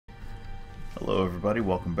Hello everybody,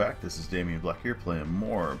 welcome back. This is Damionblackgear playing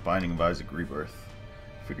more Binding of Isaac Rebirth.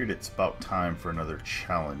 Figured it's about time for another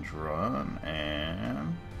challenge run,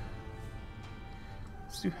 and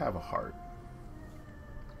let's do have a heart.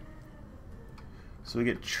 So we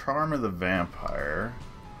get Charm of the Vampire.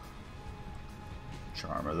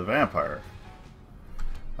 Charm of the Vampire.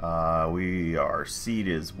 Our seed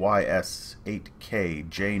is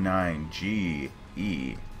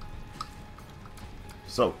YS8KJ9GE.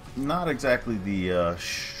 So, not exactly the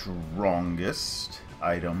strongest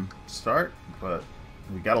item start, but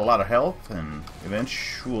we got a lot of health, and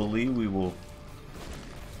eventually we will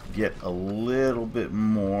get a little bit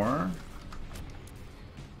more.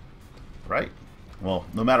 Right? Well,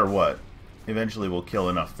 no matter what, eventually we'll kill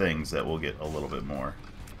enough things that we'll get a little bit more.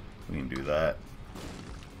 We can do that.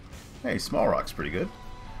 Hey, small rock's pretty good.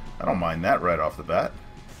 I don't mind that right off the bat.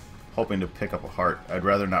 Hoping to pick up a heart. I'd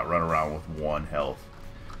rather not run around with one health.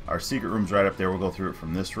 Our secret room's right up there. We'll go through it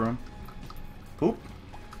from this room. Poop.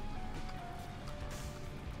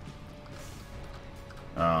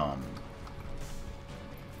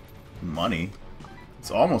 Money. It's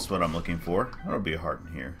almost what I'm looking for. That'll be a heart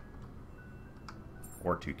in here.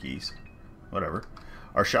 Or 2 keys. Whatever.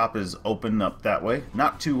 Our shop is open up that way.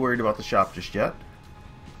 Not too worried about the shop just yet.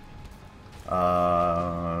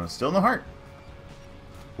 Still no heart.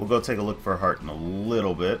 We'll go take a look for a heart in a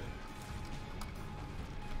little bit.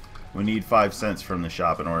 We need 5 cents from the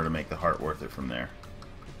shop in order to make the heart worth it from there.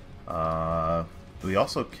 We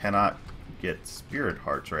also cannot get spirit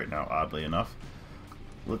hearts right now, oddly enough.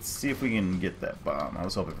 Let's see if we can get that bomb. I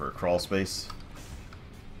was hoping for a crawl space.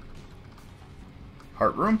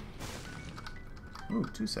 Heart room? Ooh,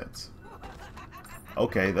 2 cents.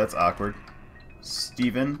 Okay, that's awkward.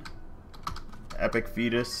 Steven. Epic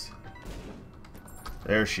fetus.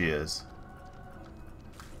 There she is.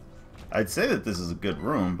 I'd say that this is a good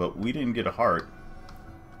room, but we didn't get a heart.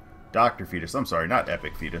 Dr. Fetus. I'm sorry, not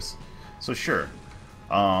Epic Fetus. So sure.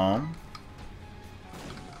 Kind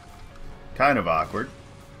of awkward.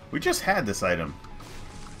 We just had this item.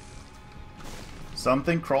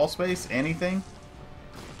 Something? Crawl space? Anything?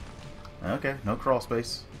 Okay, no crawl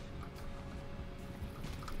space.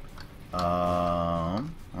 Why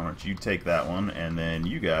don't you take that one, and then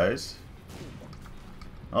you guys...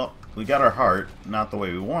 Oh, we got our heart. Not the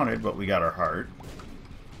way we wanted, but we got our heart.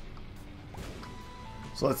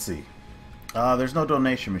 So let's see. There's no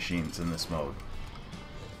donation machines in this mode.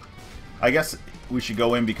 I guess we should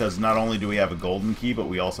go in because not only do we have a golden key, but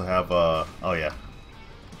we also have oh yeah.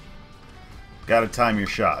 Gotta time your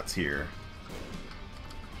shots here.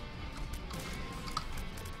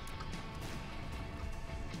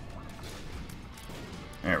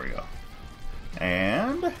 There we go.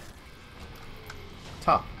 And...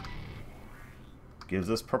 top. Gives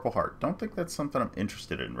us purple heart. Don't think that's something I'm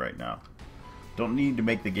interested in right now. Don't need to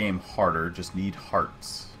make the game harder, just need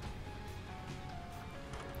hearts.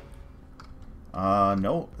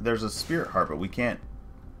 No, there's a spirit heart, but we can't...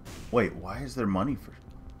 Wait, why is there money for...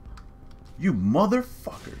 You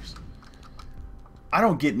motherfuckers! I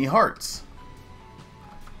don't get any hearts.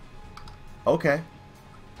 Okay.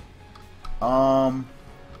 Our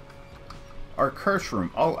curse room.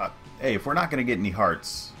 Oh, hey, if we're not going to get any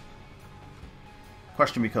hearts,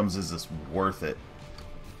 question becomes, is this worth it?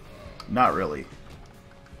 Not really.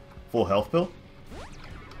 Full health pill?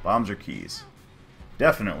 Bombs or keys?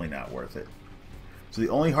 Definitely not worth it. So the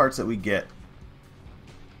only hearts that we get...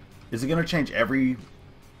 Is it going to change every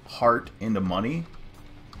heart into money?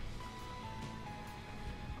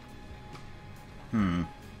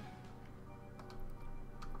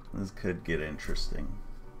 This could get interesting.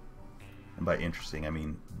 And by interesting, I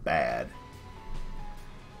mean bad.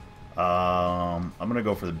 I'm gonna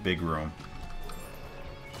go for the big room.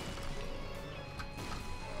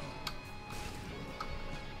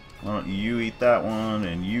 Why don't you eat that one,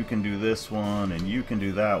 and you can do this one, and you can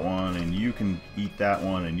do that one, and you can eat that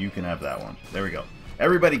one, and you can have that one. There we go.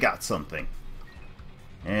 Everybody got something.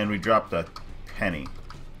 And we dropped a penny.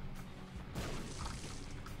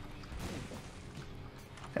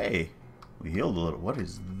 Hey, we healed a little. What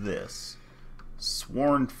is this?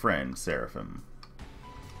 Sworn friend, Seraphim.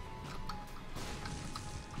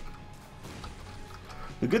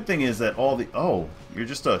 The good thing is that all the... Oh, you're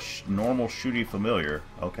just a normal shooty familiar.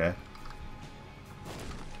 Okay.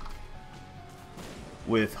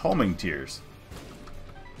 With homing tears.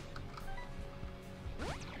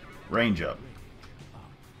 Range up.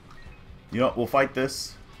 You know what? We'll fight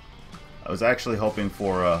this. I was actually hoping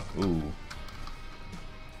for... ooh.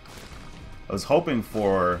 I was hoping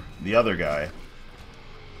for the other guy.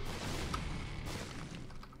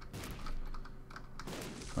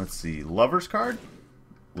 Let's see. Lover's card?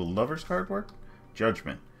 Will Lover's card work?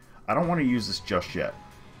 Judgment. I don't want to use this just yet.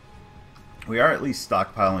 We are at least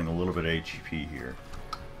stockpiling a little bit of HP here.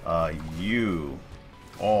 You.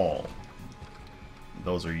 All.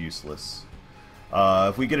 Those are useless.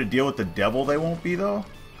 If we get a deal with the devil, they won't be, though.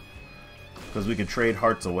 Because we can trade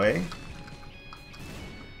hearts away.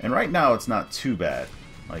 And right now, it's not too bad.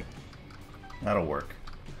 Like, that'll work.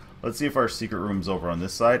 Let's see if our secret room's over on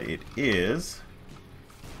this side. It is.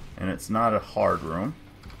 And it's not a hard room.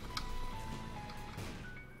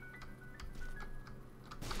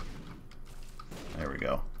 There we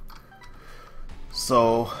go.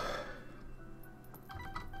 So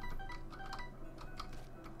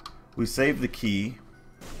we save the key.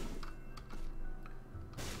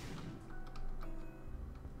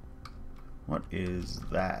 What is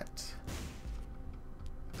that?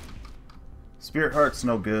 Spirit Heart's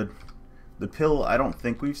no good. The pill I don't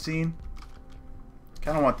think we've seen.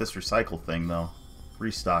 Kind of want this recycle thing though.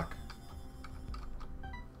 Restock.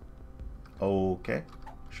 Okay,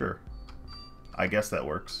 sure. I guess that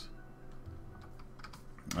works.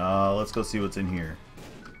 Let's go see what's in here.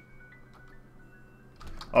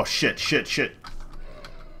 Oh shit, shit, shit.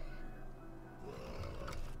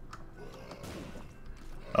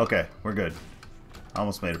 Okay, we're good. I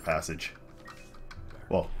almost made a passage.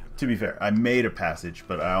 Well, to be fair, I made a passage,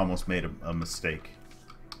 but I almost made a mistake.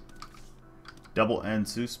 Double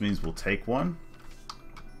Ensus means we'll take one.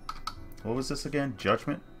 What was this again?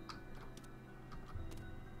 Judgment?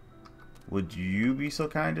 Would you be so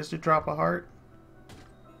kind as to drop a heart?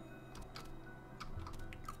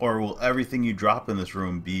 Or will everything you drop in this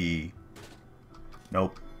room be...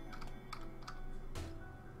 Nope.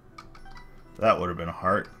 That would have been a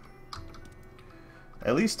heart.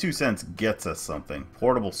 At least 2 cents gets us something.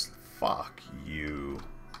 Portable... Fuck you.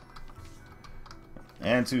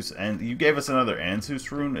 Ansus... And you gave us another Ansus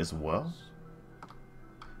rune as well?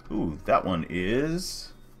 Ooh, that one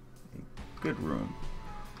is... a good rune.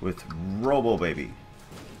 With Robo Baby.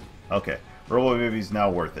 Okay. Robo Baby's now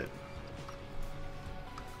worth it.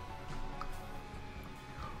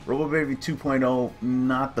 Robo Baby 2.0,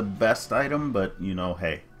 not the best item, but, you know,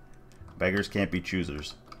 hey. Beggars can't be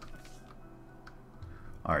choosers.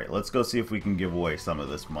 Alright, let's go see if we can give away some of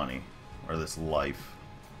this money. Or this life.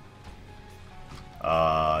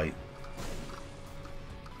 Not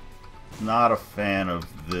a fan of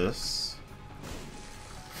this.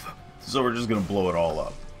 So we're just going to blow it all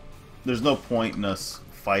up. There's no point in us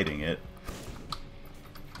fighting it.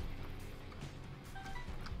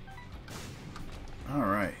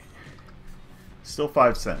 Alright. Still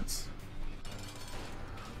 5 cents.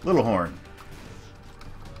 Little Horn.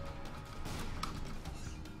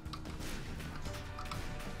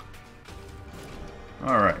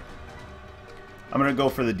 Alright. I'm gonna go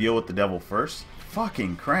for the deal with the devil first.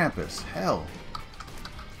 Fucking Krampus. Hell.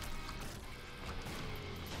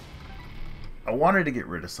 I wanted to get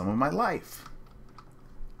rid of some of my life.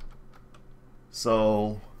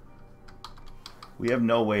 So we have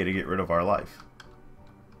no way to get rid of our life.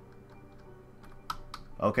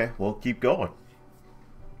 Okay, we'll keep going.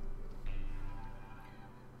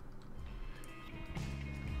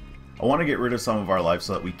 I want to get rid of some of our life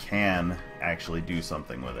so that we can actually do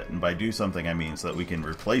something with it. And by do something, I mean so that we can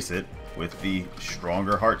replace it with the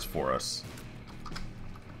stronger hearts for us.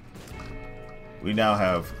 We now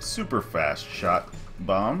have super fast shot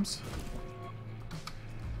bombs.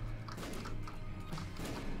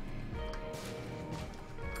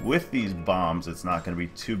 With these bombs, it's not going to be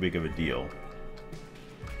too big of a deal.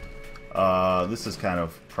 This is kind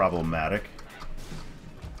of problematic.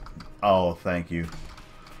 Oh, thank you.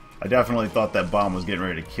 I definitely thought that bomb was getting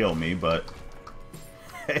ready to kill me, but...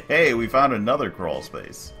 Hey, we found another crawl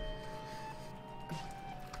space.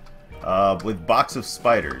 With box of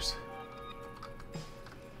spiders.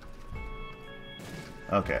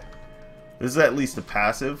 Okay. This is at least a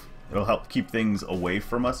passive. It'll help keep things away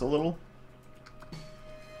from us a little.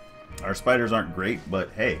 Our spiders aren't great,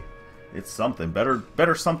 but hey, it's something.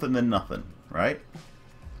 Better something than nothing, right?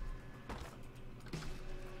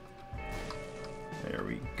 There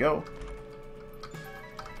we go.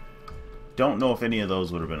 Don't know if any of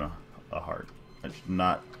those would have been a heart. It's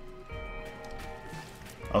not.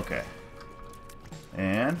 Okay.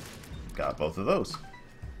 And got both of those.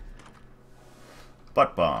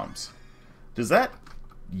 Butt bombs. Does that?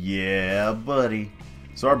 Yeah, buddy.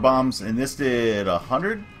 So our bombs, and this did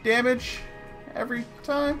 100 damage every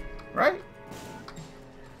time, right?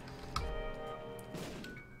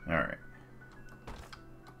 Alright.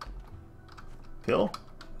 Pill.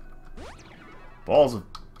 Balls of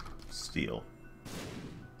steel.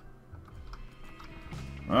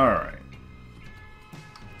 Alright.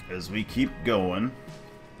 As we keep going,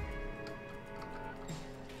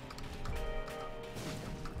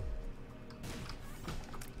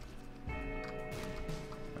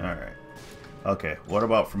 Okay, what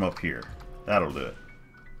about from up here? That'll do it.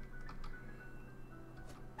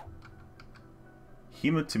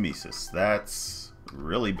 Hematemesis. That's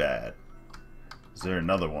really bad. Is there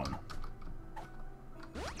another one?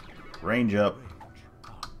 Range up.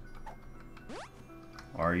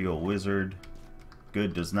 Are you a wizard?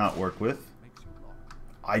 Good does not work with.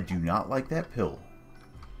 I do not like that pill.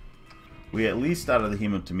 We at least out of the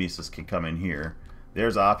hematemesis can come in here.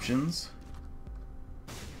 There's options.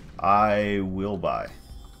 I will buy.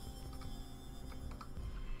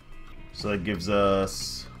 So that gives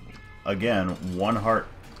us, again, 1 heart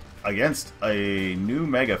against a new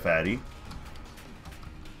Mega Fatty.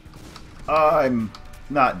 I'm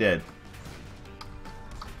not dead.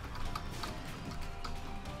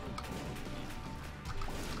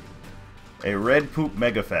 A red poop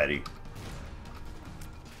Mega Fatty.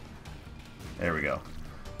 There we go.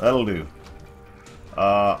 That'll do.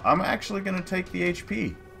 I'm actually going to take the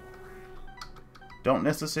HP. Don't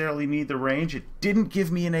necessarily need the range. It didn't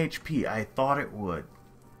give me an HP. I thought it would.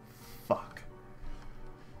 Fuck.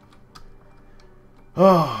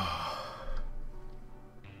 Oh.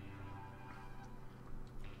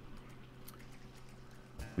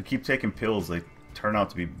 We keep taking pills. They turn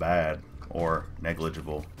out to be bad or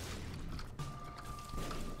negligible.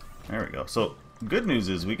 There we go. So, good news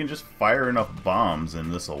is we can just fire enough bombs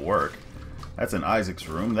and this will work. That's in Isaac's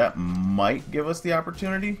room. That might give us the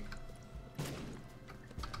opportunity.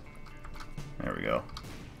 There we go.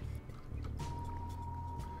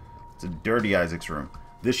 It's a dirty Isaac's room.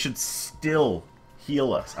 This should still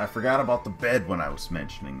heal us. I forgot about the bed when I was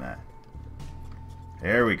mentioning that.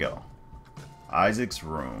 There we go. Isaac's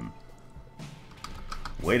room.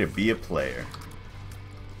 Way to be a player.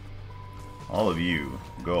 All of you,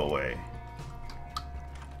 go away.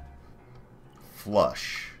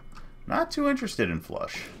 Flush. Not too interested in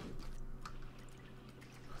flush.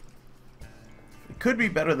 It could be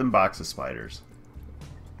better than box of spiders.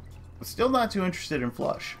 But still not too interested in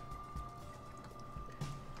flush.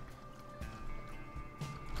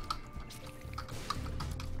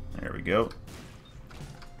 There we go.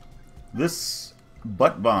 This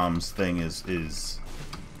butt bombs thing is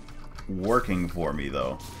working for me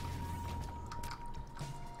though.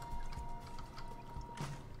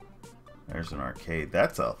 There's an arcade.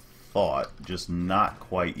 That's a thought, just not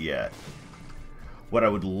quite yet. What I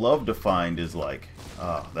would love to find is like,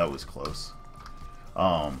 oh, that was close.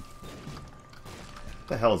 What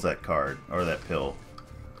the hell is that card or that pill?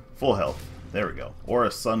 Full health. There we go. Or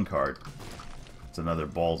a sun card. It's another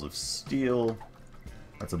balls of steel.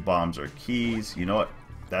 That's a bombs or keys. You know what?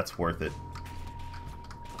 That's worth it.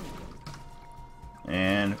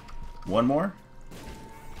 And one more.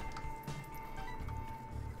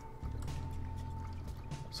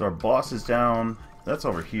 So our boss is down. That's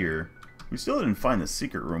over here. We still didn't find the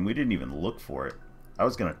secret room. We didn't even look for it. I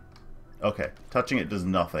was gonna... Okay. Touching it does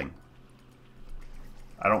nothing.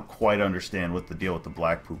 I don't quite understand what the deal with the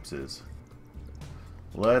black poops is.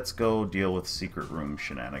 Let's go deal with secret room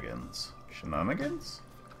shenanigans. Shenanigans?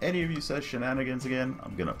 Any of you says shenanigans again,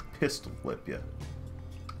 I'm gonna pistol whip you.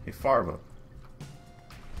 Hey, Farva.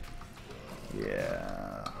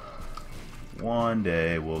 Yeah. One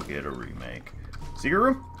day we'll get a remake. Secret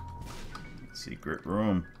room? Secret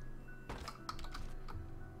room.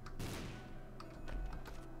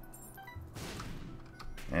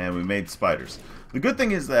 And we made spiders. The good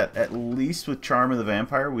thing is that at least with Charm of the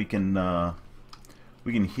Vampire we can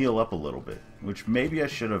heal up a little bit. Which maybe I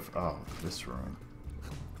should have... Oh, this room.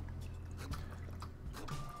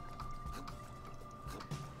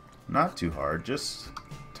 Not too hard, just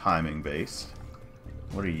timing based.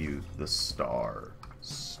 What are you? The star.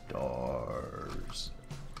 Stars.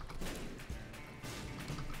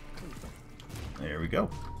 There we go.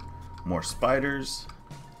 More spiders.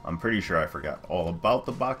 I'm pretty sure I forgot all about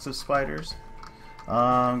the box of spiders.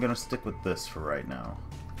 I'm gonna stick with this for right now.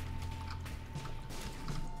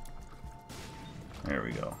 There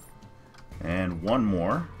we go. And one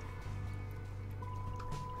more.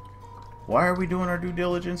 Why are we doing our due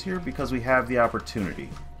diligence here? Because we have the opportunity.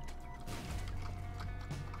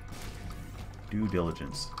 Due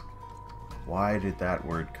diligence. Why did that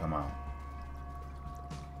word come out?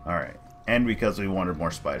 Alright. And because we wanted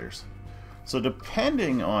more spiders. So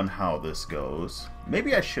depending on how this goes,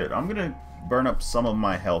 maybe I should. I'm going to burn up some of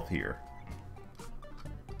my health here.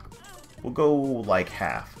 We'll go like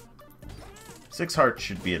half. 6 hearts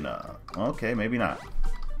should be enough. Okay, maybe not.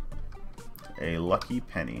 A lucky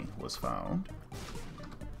penny was found.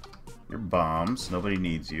 Your bombs. Nobody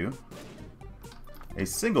needs you. A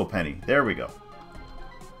single penny. There we go.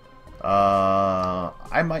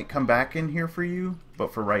 I might come back in here for you,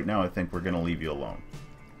 but for right now I think we're going to leave you alone.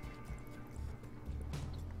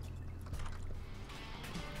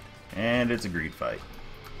 And it's a greed fight.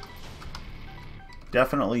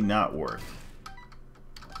 Definitely not worth.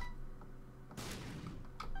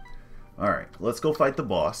 Alright, let's go fight the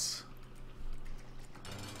boss.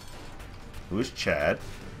 Who is Chad?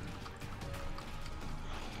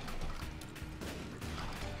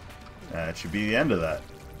 That should be the end of that.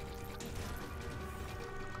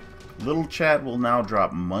 Little Chad will now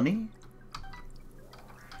drop money.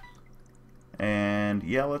 And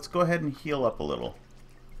yeah, let's go ahead and heal up a little.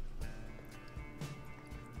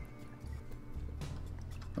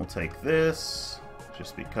 We'll take this,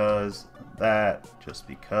 just because, that, just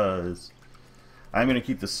because. I'm going to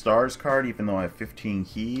keep the stars card even though I have 15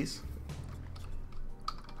 keys.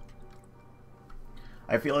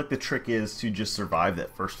 I feel like the trick is to just survive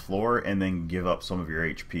that first floor and then give up some of your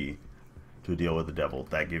HP to deal with the devil.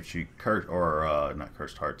 That gives you not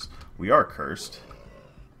cursed hearts. We are cursed.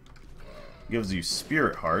 Gives you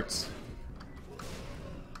spirit hearts.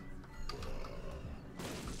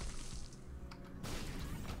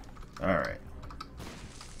 Alright.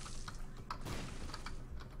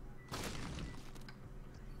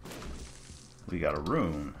 We got a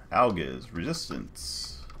rune. Alga's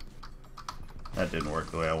resistance. That didn't work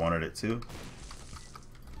the way I wanted it to.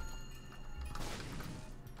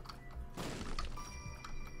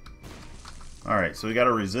 Alright, so we got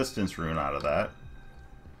a resistance rune out of that.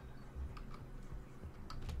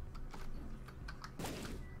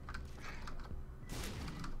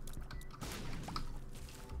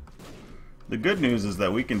 The good news is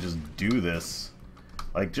that we can just do this.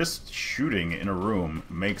 Like, just shooting in a room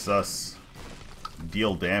makes us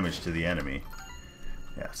deal damage to the enemy.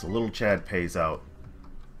 Yeah, so little Chad pays out.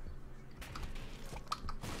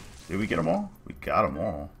 Did we get them all? We got them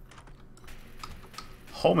all.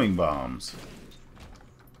 Homing bombs.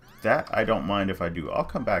 That I don't mind if I do. I'll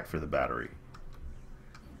come back for the battery.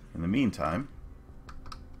 In the meantime,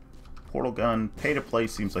 portal gun, pay to play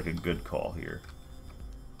seems like a good call here.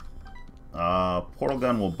 Portal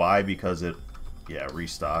gun will buy because it, yeah,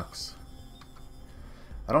 restocks.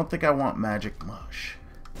 I don't think I want magic mush.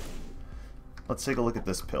 Let's take a look at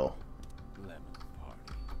this pill.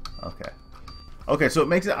 Okay. Okay, so it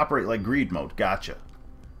makes it operate like greed mode. Gotcha.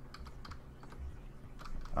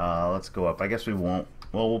 Let's go up. I guess we won't.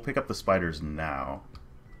 Well, we'll pick up the spiders now.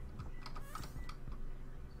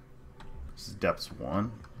 This is depths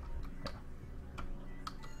 1.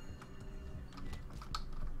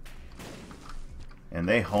 And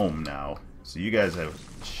they home now. So you guys have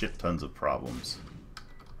shit tons of problems.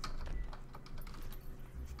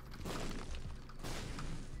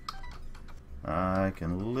 I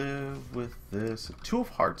can live with this. A Two of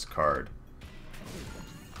Hearts card.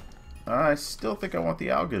 I still think I want the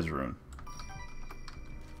Alga's rune.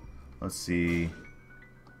 Let's see.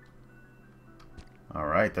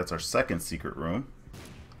 Alright, that's our second secret room.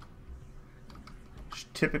 Which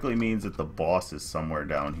typically means that the boss is somewhere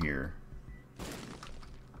down here.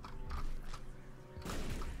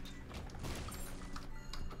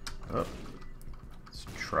 Oh, let's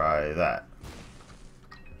try that.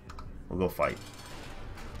 We'll go fight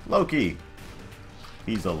Loki.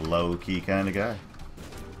 He's a low-key kind of guy.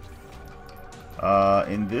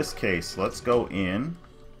 In this case, let's go in.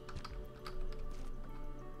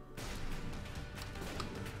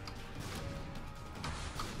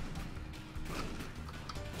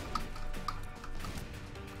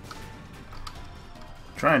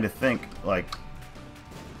 Trying to think, like,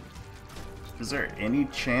 is there any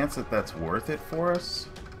chance that that's worth it for us?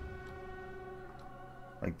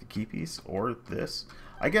 Like the key piece or this?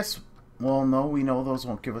 I guess, well, no, we know those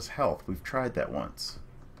won't give us health. We've tried that once.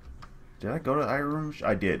 Did I go to the iron room?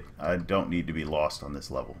 I did. I don't need to be lost on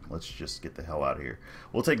this level. Let's just get the hell out of here.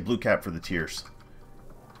 We'll take blue cap for the tears.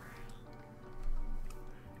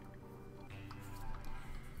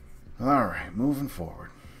 Alright, moving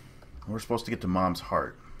forward. We're supposed to get to Mom's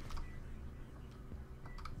heart.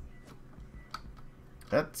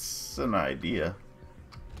 That's an idea.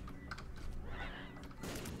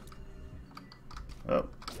 Oh,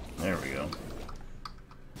 there we go.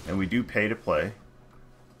 And we do pay to play.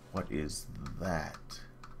 What is that?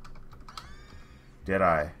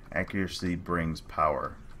 Deadeye. Accuracy brings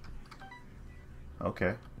power.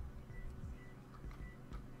 Okay.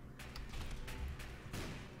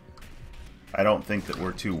 I don't think that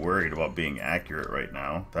we're too worried about being accurate right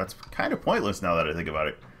now. That's kind of pointless now that I think about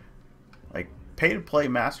it. Like, pay-to-play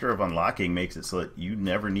Master of Unlocking makes it so that you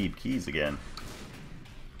never need keys again.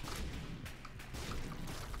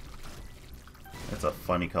 That's a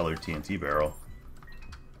funny colored TNT barrel.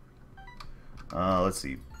 Let's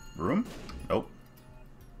see. Room? Nope.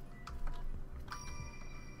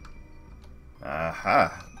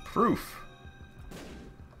 Aha! Proof!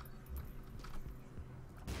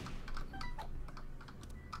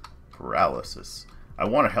 paralysis. I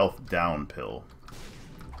want a health down pill.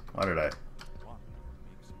 Why did I?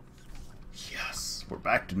 Yes, we're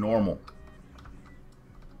back to normal.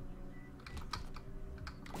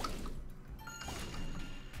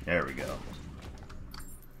 There we go.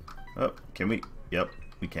 Oh, can we? Yep,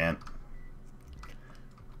 we can.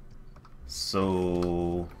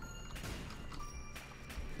 So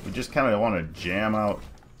we just kind of want to jam out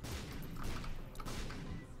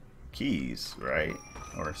keys, right?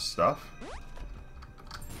 Or stuff.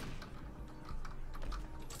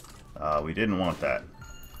 We didn't want that.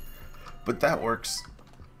 But that works.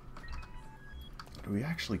 Do we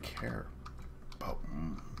actually care? Oh,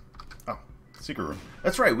 secret room.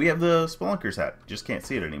 That's right, we have the Spelunker's hat. Just can't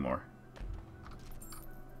see it anymore.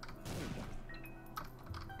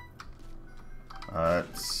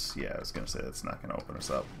 Yeah, I was going to say that's not going to open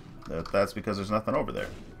us up. That's because there's nothing over there.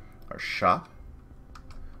 Our shop,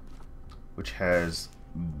 which has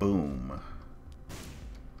boom.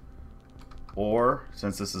 Or,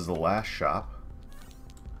 since this is the last shop,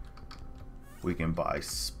 we can buy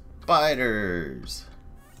spiders.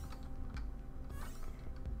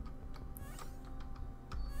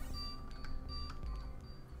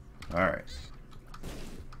 Alright.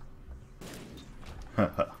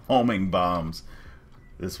 Homing bombs.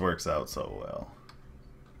 This works out so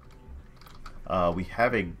well. We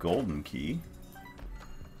have a golden key.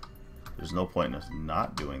 There's no point in us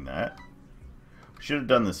not doing that. We should have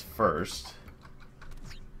done this first.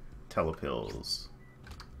 Telepills.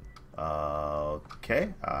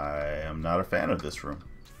 Okay, I am not a fan of this room.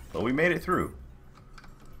 But we made it through.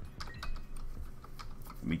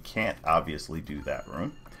 We can't obviously do that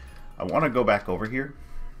room. I want to go back over here.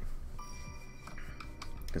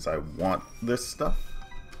 Because I want this stuff.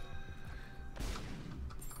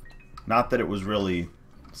 Not that it was really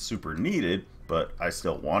super needed, but I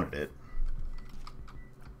still wanted it.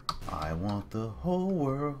 I want the whole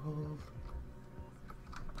world.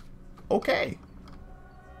 Okay.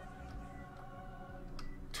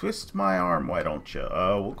 Twist my arm, why don't you?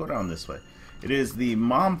 We'll go down this way. It is the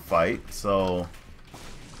mom fight, so...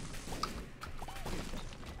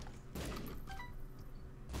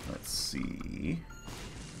 Let's see...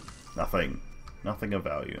 Nothing. Nothing of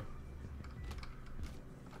value.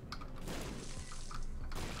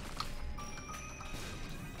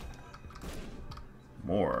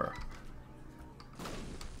 More.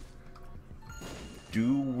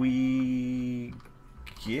 Do we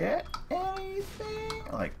get anything?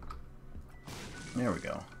 Like, there we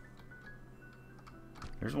go.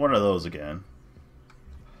 There's one of those again.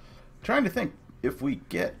 Trying to think if we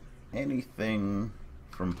get anything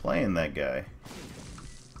from playing that guy.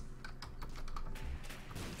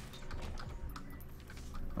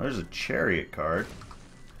 Well, there's a chariot card.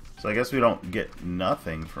 So I guess we don't get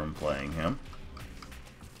nothing from playing him.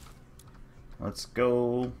 Let's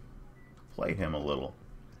go play him a little.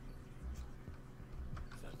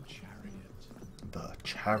 The chariot. The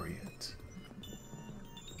chariot.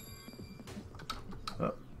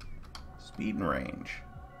 Oh. Speed and range.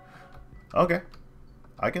 Okay.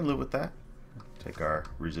 I can live with that. Take our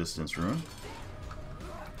resistance rune.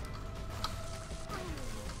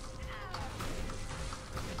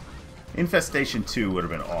 Infestation 2 would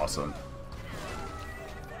have been awesome.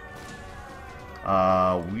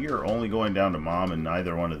 We are only going down to Mom, and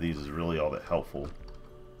neither one of these is really all that helpful.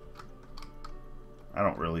 I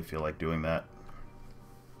don't really feel like doing that.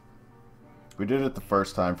 We did it the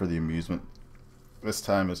first time for the amusement. This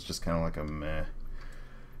time it's just kind of like a meh.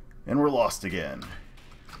 And we're lost again.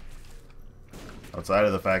 Outside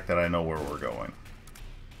of the fact that I know where we're going.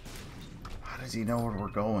 How does he know where we're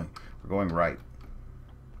going? We're going right.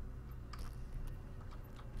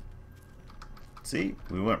 See,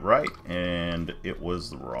 we went right, and it was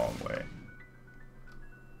the wrong way.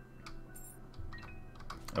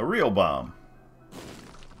 A real bomb.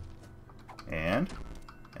 And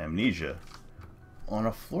amnesia. On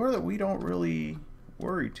a floor that we don't really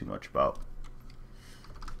worry too much about.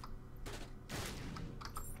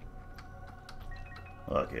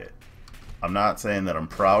 Look it. I'm not saying that I'm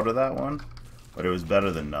proud of that one, but it was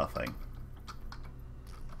better than nothing.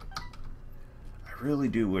 I really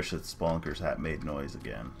do wish that Spelunker's hat made noise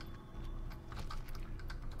again.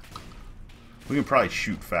 We can probably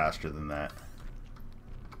shoot faster than that.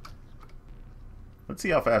 Let's see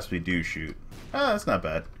how fast we do shoot. Ah, that's not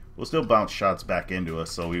bad. We'll still bounce shots back into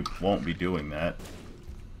us, so we won't be doing that.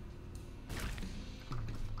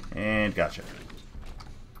 And gotcha.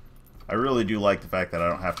 I really do like the fact that I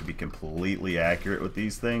don't have to be completely accurate with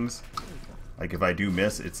these things. Like, if I do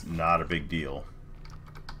miss, it's not a big deal.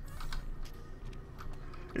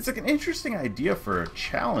 It's like an interesting idea for a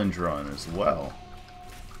challenge run as well.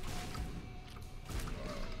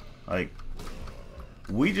 Like,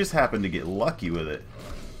 we just happened to get lucky with it.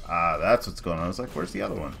 Ah, that's what's going on. I was like, where's the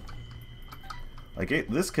other one? Like,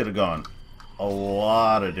 this could have gone a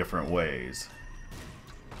lot of different ways.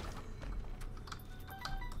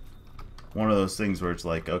 One of those things where it's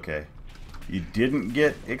like, okay, you didn't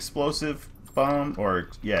get explosive bomb, or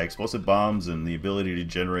yeah, explosive bombs and the ability to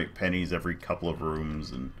generate pennies every couple of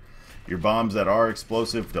rooms, and your bombs that are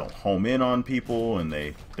explosive don't home in on people and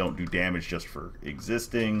they don't do damage just for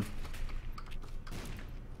existing.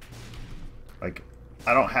 Like,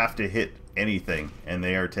 I don't have to hit anything and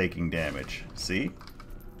they are taking damage. See?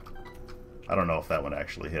 I don't know if that one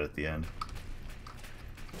actually hit at the end.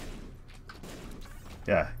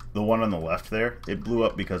 Yeah, the one on the left there, it blew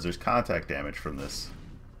up because there's contact damage from this.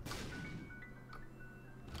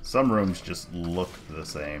 Some rooms just look the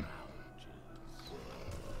same.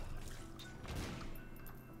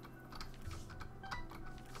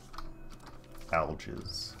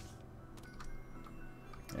 Alges.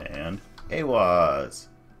 And AWAS.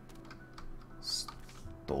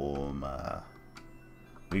 Stoma.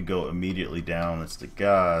 We go immediately down. It's the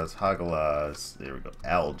Gaz, Hagalaz. There we go.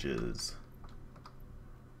 Alges.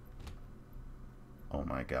 Oh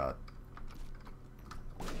my god.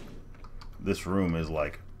 This room is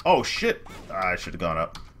like, oh shit! I should have gone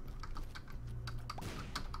up.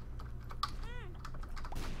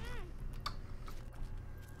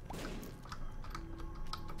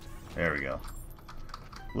 There we go.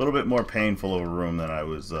 A little bit more painful of a room than I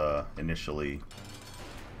was initially.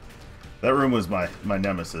 That room was my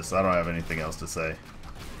nemesis. I don't have anything else to say.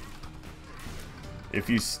 If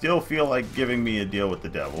you still feel like giving me a deal with the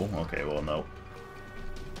devil, okay, well, no.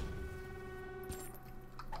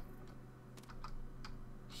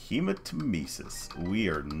 Hematemesis. We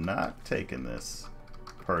are not taking this.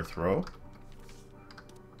 Perthrow.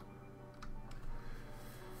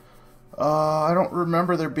 I don't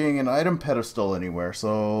remember there being an item pedestal anywhere,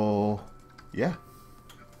 so yeah.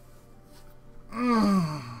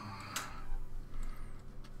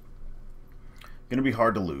 Gonna be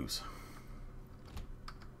hard to lose.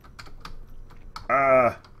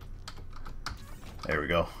 There we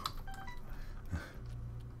go.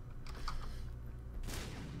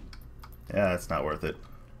 Yeah, that's not worth it.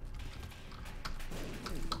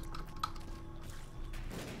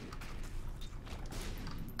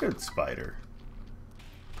 Good spider.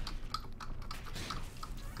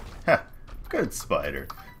 Ha! Good spider.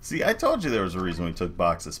 See, I told you there was a reason we took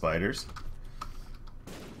box of spiders.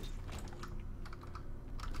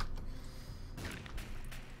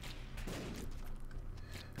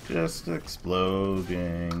 Just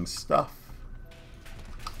exploding stuff.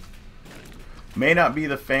 May not be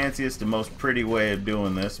the fanciest and most pretty way of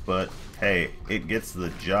doing this, but hey, it gets the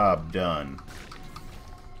job done.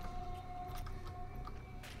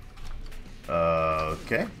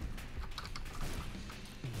 Okay.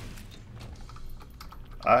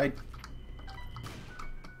 I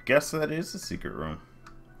guess that is the secret room.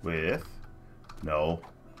 With... No.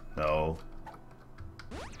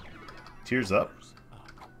 Tears up.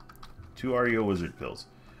 2 REO wizard pills.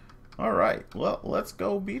 Alright, well, let's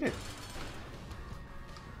go beat it.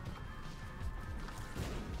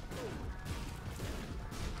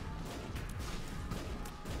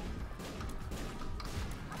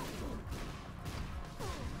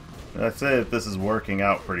 I'd say that this is working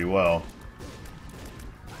out pretty well.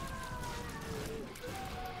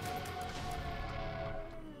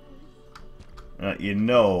 You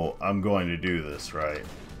know I'm going to do this, right?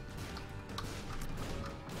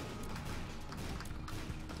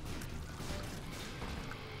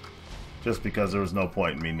 Just because there was no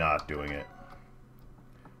point in me not doing it.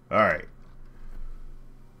 Alright.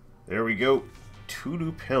 There we go. 2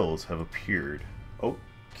 new pills have appeared.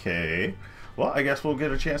 Okay. Well, I guess we'll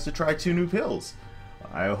get a chance to try 2 new pills.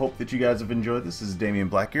 I hope that you guys have enjoyed this. This is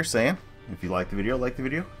Damionblackgear saying, if you like the video, like the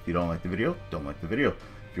video. If you don't like the video, don't like the video.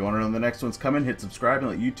 If you want to know when the next one's coming, hit subscribe and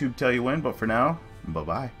let YouTube tell you when. But for now,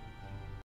 bye-bye.